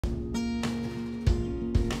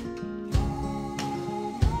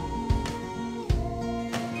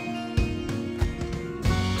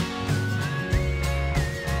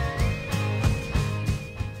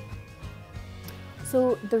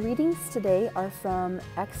So the readings today are from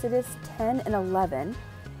Exodus 10 and 11,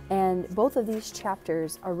 and both of these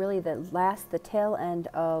chapters are really the tail end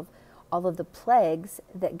of all of the plagues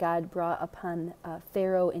that God brought upon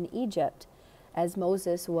Pharaoh in Egypt as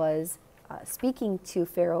Moses was speaking to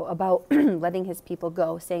Pharaoh about letting his people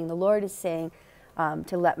go, saying, the Lord is saying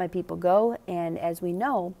to let my people go. And as we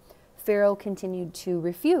know, Pharaoh continued to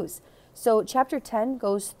refuse. So chapter 10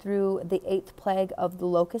 goes through the 8th plague of the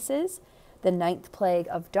locusts, the 9th plague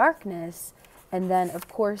of darkness, and then, of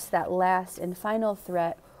course, that last and final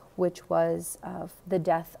threat, which was the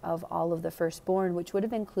death of all of the firstborn, which would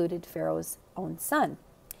have included Pharaoh's own son.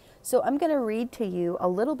 So I'm going to read to you a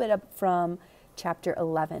little bit up from chapter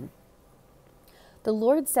 11. The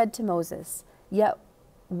Lord said to Moses, "Yet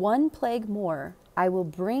one plague more I will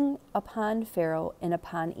bring upon Pharaoh and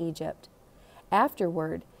upon Egypt.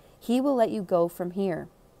 Afterward, he will let you go from here.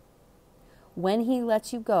 When he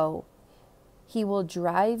lets you go, he will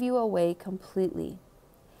drive you away completely.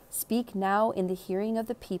 Speak now in the hearing of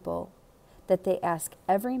the people, that they ask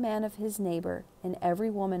every man of his neighbor and every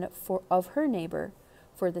woman of her neighbor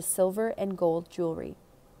for the silver and gold jewelry."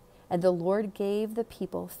 And the Lord gave the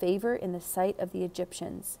people favor in the sight of the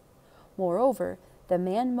Egyptians. Moreover, the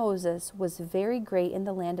man Moses was very great in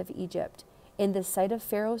the land of Egypt, in the sight of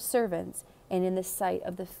Pharaoh's servants, and in the sight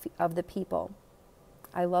of the people.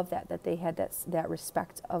 I love that they had that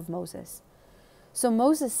respect of Moses. So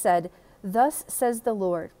Moses said, "Thus says the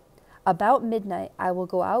Lord, about midnight I will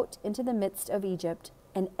go out into the midst of Egypt,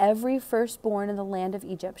 and every firstborn in the land of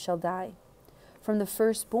Egypt shall die, from the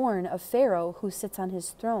firstborn of Pharaoh who sits on his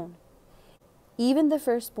throne, even the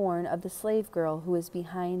firstborn of the slave girl who is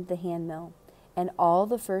behind the handmill, and all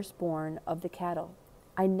the firstborn of the cattle."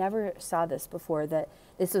 I never saw this before, that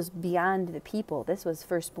this was beyond the people. This was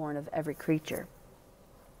firstborn of every creature.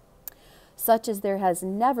 "Such as there has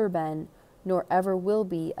never been, nor ever will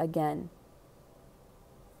be again.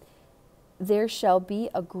 There shall be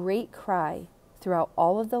a great cry throughout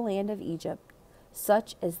all of the land of Egypt,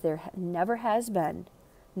 such as there never has been,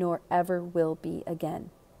 nor ever will be again."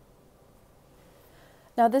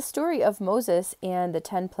 Now, this story of Moses and the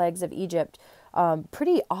 10 plagues of Egypt,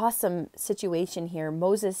 pretty awesome situation here.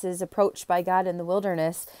 Moses is approached by God in the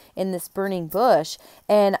wilderness in this burning bush,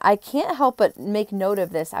 and I can't help but make note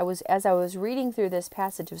of this. As I was reading through this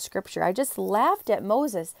passage of scripture, I just laughed at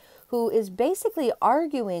Moses, who is basically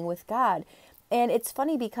arguing with God. And it's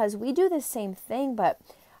funny because we do the same thing, but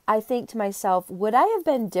I think to myself, would I have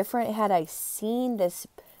been different had I seen this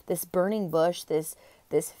burning bush, this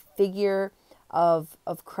figure of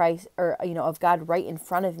Christ, or of God right in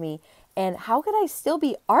front of me? And how could I still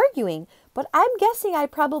be arguing? But I'm guessing I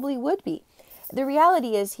probably would be. The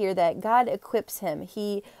reality is here that God equips him.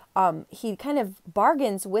 He kind of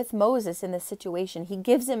bargains with Moses in this situation. He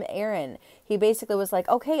gives him Aaron. He basically was like,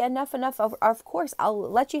 okay, enough. Of course, I'll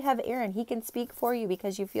let you have Aaron. He can speak for you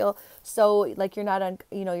because you feel so like you're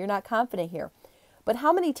not confident here. But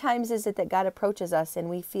how many times is it that God approaches us and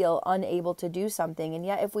we feel unable to do something? And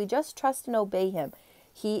yet if we just trust and obey him,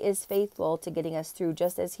 he is faithful to getting us through,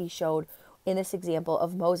 just as he showed in this example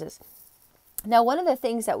of Moses. Now, one of the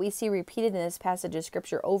things that we see repeated in this passage of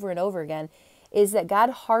scripture over and over again is that God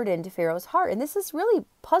hardened Pharaoh's heart. And this is really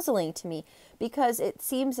puzzling to me, because it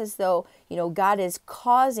seems as though, God is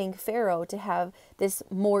causing Pharaoh to have this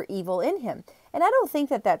more evil in him. And I don't think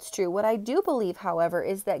that that's true. What I do believe, however,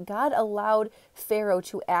 is that God allowed Pharaoh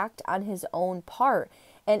to act on his own part.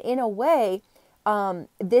 And in a way,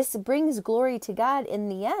 this brings glory to God in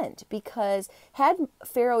the end, because had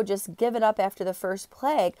Pharaoh just given up after the first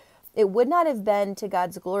plague, it would not have been to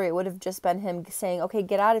God's glory. It would have just been him saying, okay,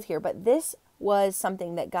 get out of here. But this was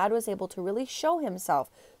something that God was able to really show himself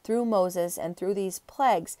through Moses and through these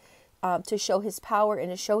plagues, to show his power and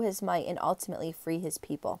to show his might and ultimately free his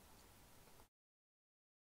people.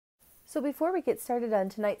 So before we get started on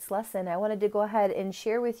tonight's lesson, I wanted to go ahead and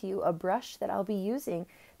share with you a brush that I'll be using.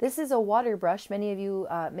 This is a water brush. Many of you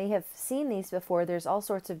may have seen these before. There's all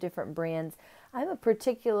sorts of different brands. I'm a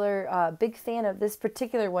particular big fan of this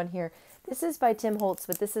particular one here. This is by Tim Holtz,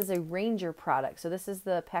 but this is a Ranger product. So this is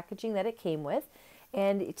the packaging that it came with.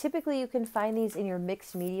 And typically you can find these in your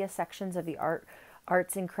mixed media sections of the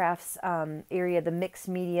arts and crafts area, the mixed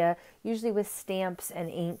media, usually with stamps and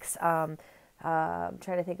inks. I'm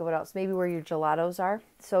trying to think of what else, maybe where your gelatos are.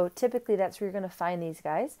 So typically that's where you're going to find these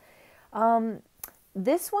guys.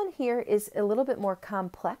 This one here is a little bit more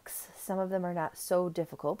complex. Some of them are not so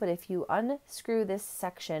difficult, but if you unscrew this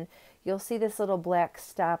section, you'll see this little black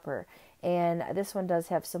stopper. And this one does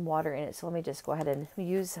have some water in it. So let me just go ahead and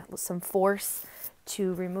use some force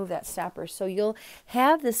to remove that stopper. So you'll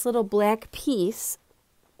have this little black piece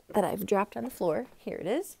that I've dropped on the floor. Here it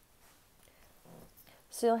is.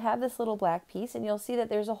 So you'll have this little black piece, and you'll see that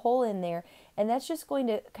there's a hole in there, and that's just going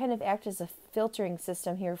to kind of act as a filtering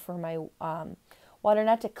system here for my water,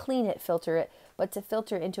 not to clean it, filter it, but to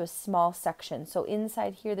filter it into a small section. So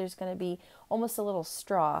inside here, there's going to be almost a little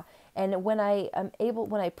straw, and when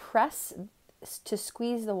I press to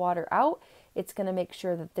squeeze the water out, it's going to make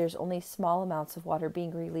sure that there's only small amounts of water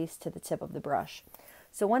being released to the tip of the brush.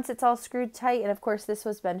 So once it's all screwed tight, and of course this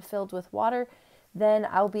was been filled with water, then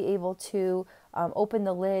I'll be able to open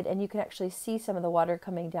the lid, and you can actually see some of the water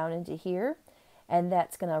coming down into here, and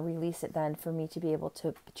that's going to release it then for me to be able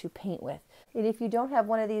to paint with. And if you don't have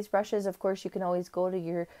one of these brushes, of course, you can always go to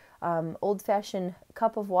your old-fashioned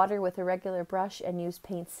cup of water with a regular brush and use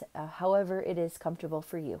paints however it is comfortable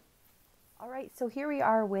for you. All right, so here we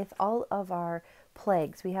are with all of our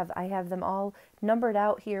plagues. I have them all numbered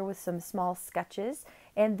out here with some small sketches,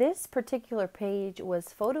 and this particular page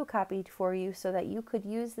was photocopied for you so that you could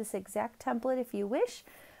use this exact template if you wish,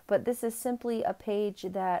 but this is simply a page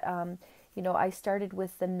that you know, I started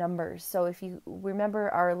with the numbers. So if you remember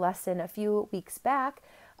our lesson a few weeks back,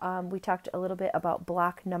 we talked a little bit about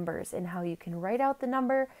block numbers and how you can write out the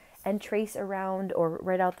number and trace around, or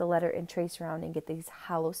write out the letter and trace around and get these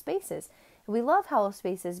hollow spaces. And we love hollow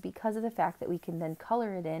spaces because of the fact that we can then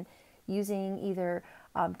color it in using either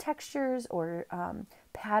textures or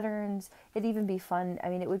patterns. It'd even be fun. I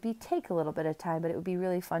mean, it would take a little bit of time, but it would be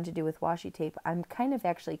really fun to do with washi tape. I'm kind of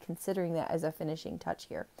actually considering that as a finishing touch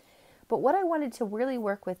here. But what I wanted to really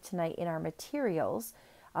work with tonight in our materials,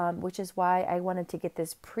 which is why I wanted to get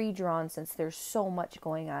this pre-drawn since there's so much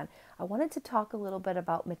going on. I wanted to talk a little bit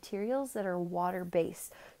about materials that are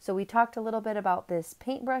water-based. So we talked a little bit about this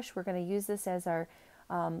paintbrush. We're going to use this as our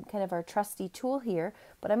kind of our trusty tool here,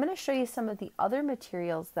 but I'm going to show you some of the other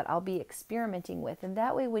materials that I'll be experimenting with, and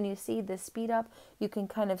that way when you see this speed up, you can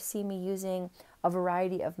kind of see me using a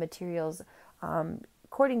variety of materials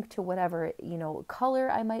according to whatever, you know,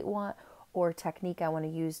 color I might want or technique I want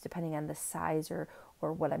to use depending on the size or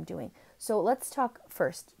what I'm doing. So let's talk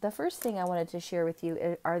first. The first thing I wanted to share with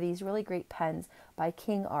you are these really great pens by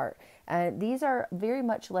King Art, and these are very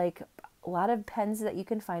much like a lot of pens that you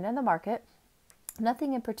can find on the market.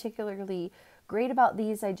 Nothing in particularly great about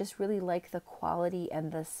these. I just really like the quality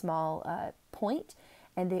and the small point,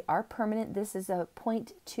 and they are permanent. This is a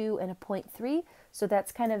 0.2 and a 0.3, so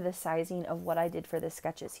that's kind of the sizing of what I did for the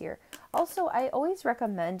sketches here. Also, I always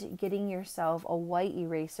recommend getting yourself a white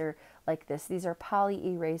eraser like this. These are poly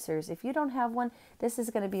erasers. If you don't have one, this is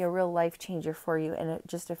going to be a real life changer for you, and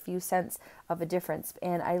just a few cents of a difference.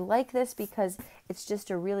 And I like this because it's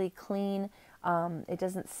just a really clean, it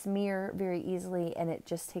doesn't smear very easily, and it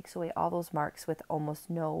just takes away all those marks with almost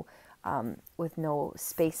no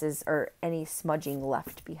spaces or any smudging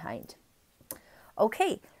left behind.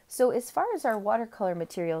 Okay, so as far as our watercolor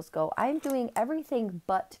materials go, I'm doing everything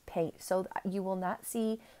but paint. So you will not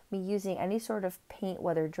see me using any sort of paint,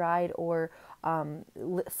 whether dried or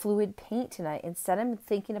fluid paint tonight. Instead, I'm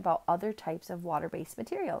thinking about other types of water-based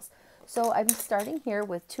materials. So I'm starting here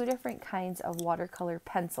with two different kinds of watercolor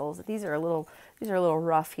pencils. These are a little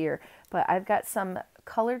rough here, but I've got some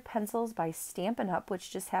colored pencils by Stampin' Up,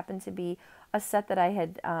 which just happened to be a set that I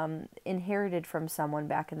had inherited from someone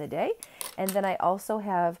back in the day. And then I also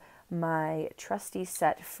have my trusty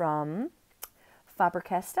set from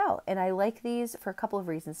Faber-Castell, and I like these for a couple of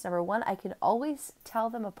reasons. Number one, I can always tell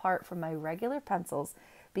them apart from my regular pencils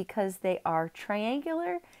because they are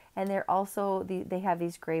triangular, and they're also they have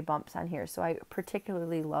these gray bumps on here, so I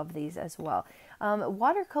particularly love these as well.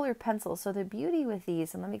 Watercolor pencils, so the beauty with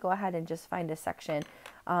these, and let me go ahead and just find a section.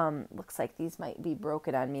 Looks like these might be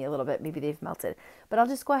broken on me a little bit, maybe they've melted, but I'll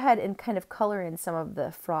just go ahead and kind of color in some of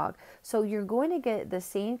the frog. So you're going to get the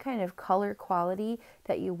same kind of color quality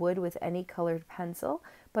that you would with any colored pencil,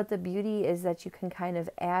 but the beauty is that you can kind of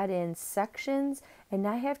add in sections and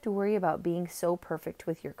not have to worry about being so perfect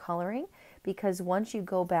with your coloring, because once you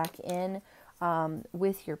go back in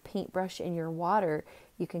with your paintbrush and your water,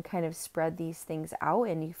 you can kind of spread these things out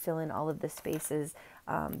and you fill in all of the spaces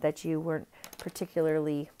that you weren't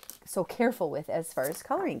particularly so careful with as far as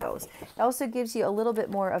coloring goes. It also gives you a little bit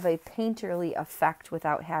more of a painterly effect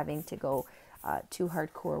without having to go too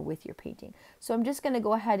hardcore with your painting. So I'm just going to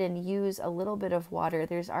go ahead and use a little bit of water.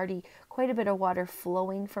 There's already quite a bit of water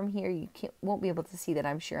flowing from here. You won't be able to see that,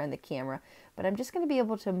 I'm sure, on the camera, but I'm just going to be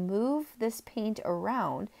able to move this paint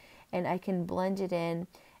around, and I can blend it in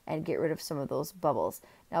and get rid of some of those bubbles.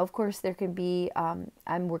 Now, of course, there can be,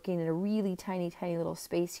 I'm working in a really tiny little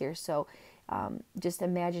space here, so just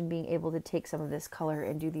imagine being able to take some of this color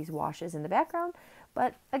and do these washes in the background.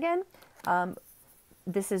 But again,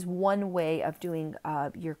 this is one way of doing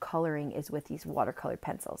your coloring is with these watercolor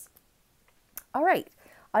pencils. All right,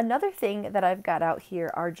 another thing that I've got out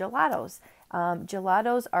here are gelatos.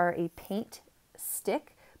 Gelatos are a paint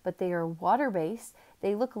stick, but they are water-based.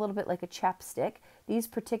 They look a little bit like a chapstick. This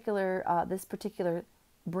particular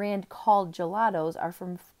brand called gelatos are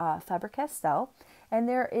from Faber-Castell, and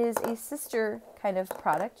there is a sister kind of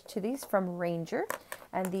product to these from Ranger,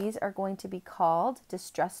 and these are going to be called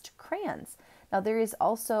distressed crayons. Now there is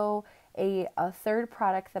also a third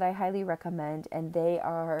product that I highly recommend, and they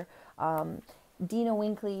are Dina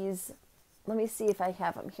Winkley's. Let me see if I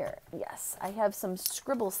have them here. Yes, I have some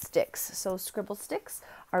scribble sticks. So scribble sticks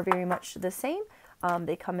are very much the same.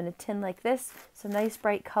 They come in a tin like this, some nice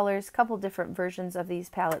bright colors, a couple different versions of these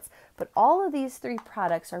palettes, but all of these three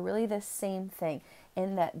products are really the same thing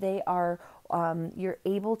in that they are, you're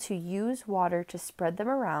able to use water to spread them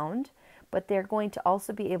around, but they're going to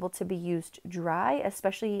also be able to be used dry,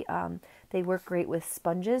 especially they work great with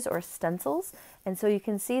sponges or stencils. And so you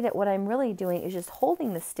can see that what I'm really doing is just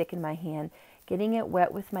holding the stick in my hand, getting it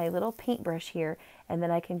wet with my little paintbrush here, and then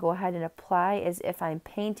I can go ahead and apply as if I'm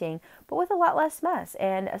painting, but with a lot less mess.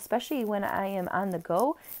 And especially when I am on the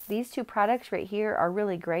go, these two products right here are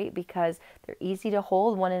really great because they're easy to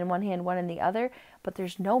hold, one in one hand, one in the other, but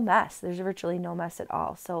there's no mess. There's virtually no mess at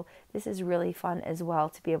all. So this is really fun as well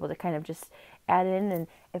to be able to kind of just add in. And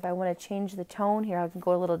if I want to change the tone here, I can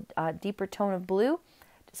go a little deeper tone of blue.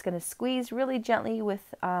 Just going to squeeze really gently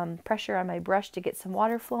with pressure on my brush to get some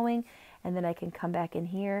water flowing, and then I can come back in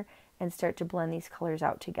here and start to blend these colors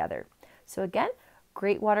out together. So again,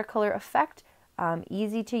 great watercolor effect,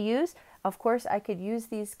 easy to use. Of course, I could use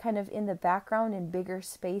these kind of in the background in bigger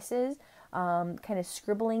spaces, kind of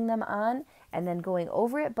scribbling them on and then going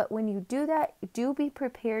over it. But when you do that, do be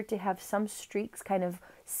prepared to have some streaks kind of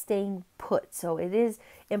staying put. So it is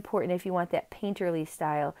important, if you want that painterly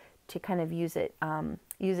style, to kind of use it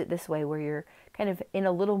this way where you're kind of in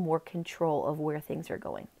a little more control of where things are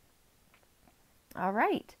going. All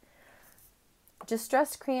right.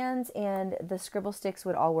 Distressed crayons and the scribble sticks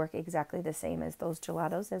would all work exactly the same as those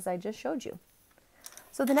gelatos as I just showed you.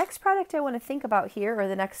 So the next product I want to think about here, or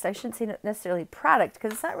the next, I shouldn't say necessarily product,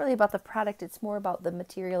 because it's not really about the product, it's more about the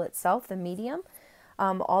material itself, the medium,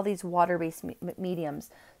 all these water-based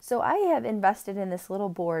mediums. So I have invested in this little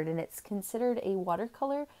board, and it's considered a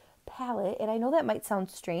watercolor palette, and I know that might sound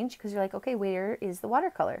strange because you're like, okay, where is the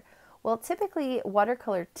watercolor? Well, typically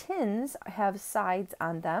watercolor tins have sides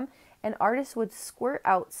on them, and artists would squirt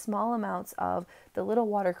out small amounts of the little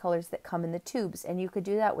watercolors that come in the tubes, and you could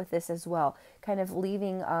do that with this as well, kind of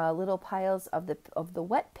leaving little piles of the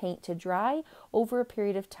wet paint to dry over a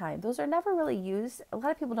period of time. Those are never really used. A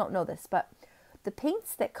lot of people don't know this, but the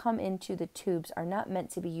paints that come into the tubes are not meant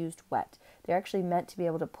to be used wet. They're actually meant to be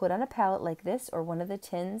able to put on a palette like this or one of the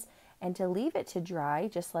tins and to leave it to dry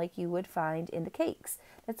just like you would find in the cakes.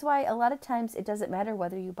 That's why a lot of times it doesn't matter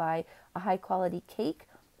whether you buy a high quality cake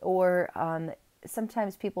or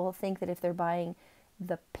sometimes people think that if they're buying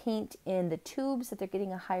the paint in the tubes that they're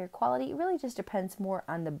getting a higher quality. It really just depends more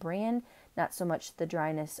on the brand, not so much the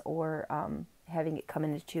dryness or having it come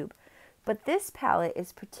in a tube. But this palette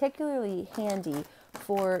is particularly handy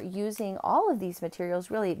for using all of these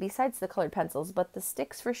materials, really, besides the colored pencils, but the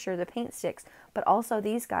sticks for sure, the paint sticks, but also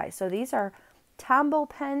these guys. So these are Tombow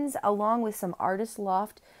pens along with some Artist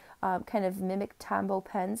Loft kind of mimic Tombow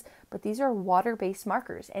pens, but these are water-based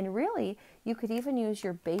markers. And really, you could even use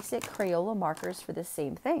your basic Crayola markers for the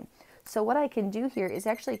same thing. So what I can do here is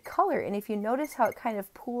actually color, and if you notice how it kind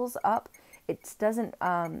of pools up, it doesn't,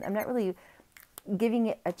 I'm not really giving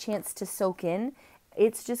it a chance to soak in.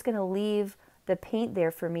 It's just going to leave the paint there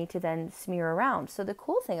for me to then smear around. So the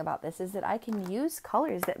cool thing about this is that I can use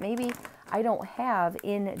colors that maybe I don't have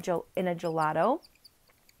in a gelato.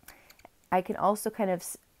 I can also kind of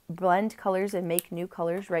blend colors and make new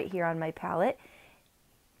colors right here on my palette.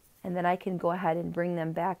 And then I can go ahead and bring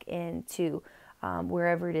them back into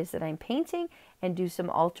wherever it is that I'm painting and do some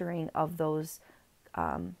altering of those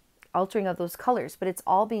colors, but it's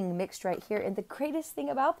all being mixed right here. And the greatest thing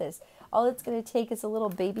about this, all it's going to take is a little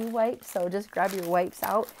baby wipe. So just grab your wipes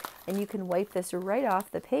out and you can wipe this right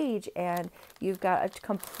off the page and you've got a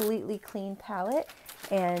completely clean palette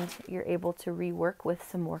and you're able to rework with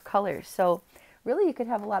some more colors. So really you could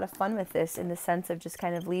have a lot of fun with this in the sense of just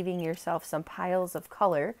kind of leaving yourself some piles of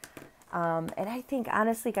color. And I think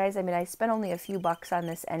honestly, guys, I mean, I spent only a few bucks on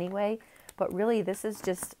this anyway, but really this is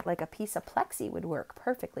just like a piece of plexi would work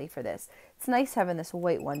perfectly for this. It's nice having this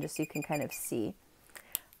white one just so you can kind of see.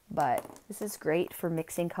 But this is great for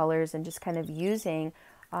mixing colors and just kind of using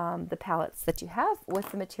the palettes that you have with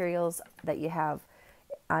the materials that you have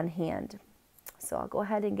on hand. So I'll go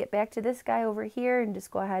ahead and get back to this guy over here and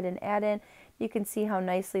just go ahead and add in. You can see how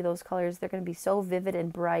nicely those colors, they're going to be so vivid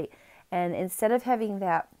and bright. And instead of having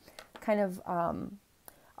that kind of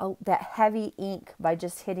that heavy ink by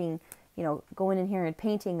just hitting, you know, going in here and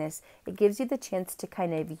painting this, it gives you the chance to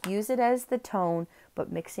kind of use it as the tone,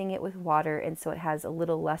 but mixing it with water, and so it has a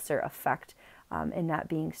little lesser effect and not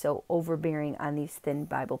being so overbearing on these thin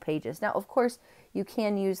Bible pages. Now, of course, you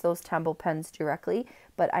can use those Tombow pens directly,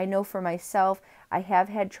 but I know for myself, I have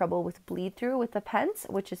had trouble with bleed through with the pens,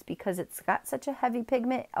 which is because it's got such a heavy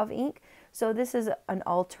pigment of ink. So this is an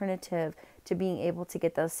alternative to being able to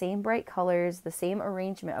get those same bright colors, the same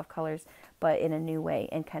arrangement of colors, but in a new way,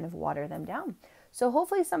 and kind of water them down. So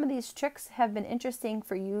hopefully some of these tricks have been interesting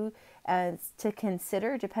for you to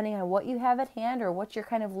consider, depending on what you have at hand or what you're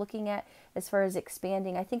kind of looking at as far as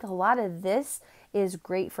expanding. I think a lot of this is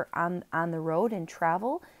great for on the road and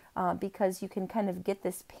travel because you can kind of get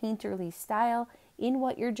this painterly style in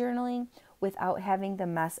what you're journaling without having the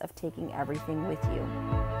mess of taking everything with you.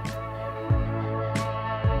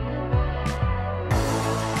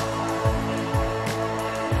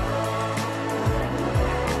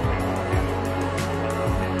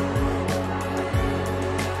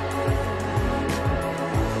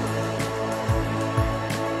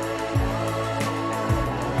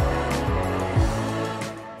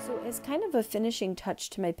 Kind of a finishing touch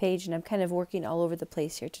to my page, and I'm kind of working all over the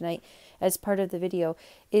place here tonight as part of the video,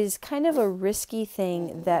 is kind of a risky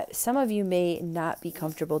thing that some of you may not be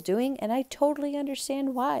comfortable doing, and I totally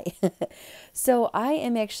understand why. So I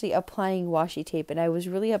am actually applying washi tape, and I was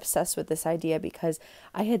really obsessed with this idea because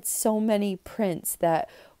I had so many prints that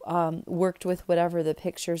worked with whatever the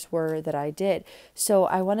pictures were that I did. So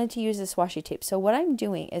I wanted to use this washi tape. So what I'm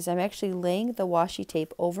doing is I'm actually laying the washi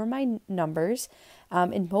tape over my numbers.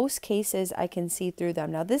 In most cases, I can see through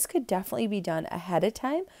them. Now, this could definitely be done ahead of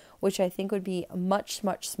time, which I think would be much,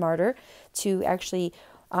 much smarter to actually,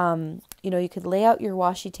 you know, you could lay out your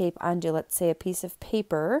washi tape onto, let's say, a piece of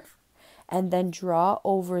paper, and then draw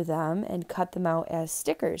over them and cut them out as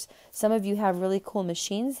stickers. Some of you have really cool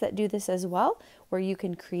machines that do this as well, where you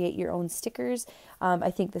can create your own stickers. I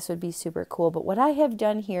think this would be super cool. But what I have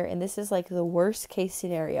done here, and this is like the worst case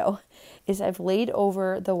scenario, is I've laid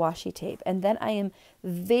over the washi tape, and then I am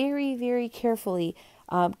very, very carefully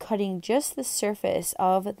cutting just the surface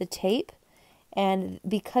of the tape. And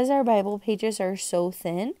because our Bible pages are so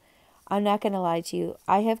thin, I'm not going to lie to you,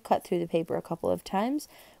 I have cut through the paper a couple of times,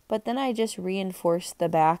 but then I just reinforce the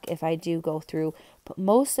back if I do go through. But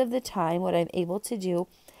most of the time, what I'm able to do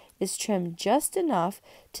is trim just enough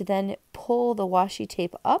to then pull the washi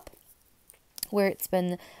tape up where it's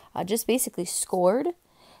been just basically scored,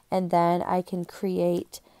 and then I can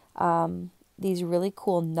create these really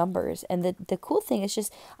cool numbers. And the cool thing is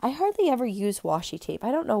just, I hardly ever use washi tape.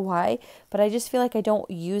 I don't know why, but I just feel like I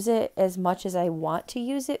don't use it as much as I want to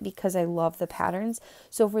use it because I love the patterns.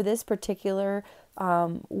 So for this particular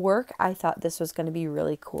work, I thought this was going to be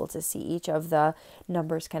really cool to see each of the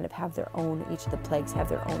numbers kind of have their own, each of the plagues have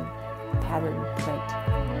their own pattern print.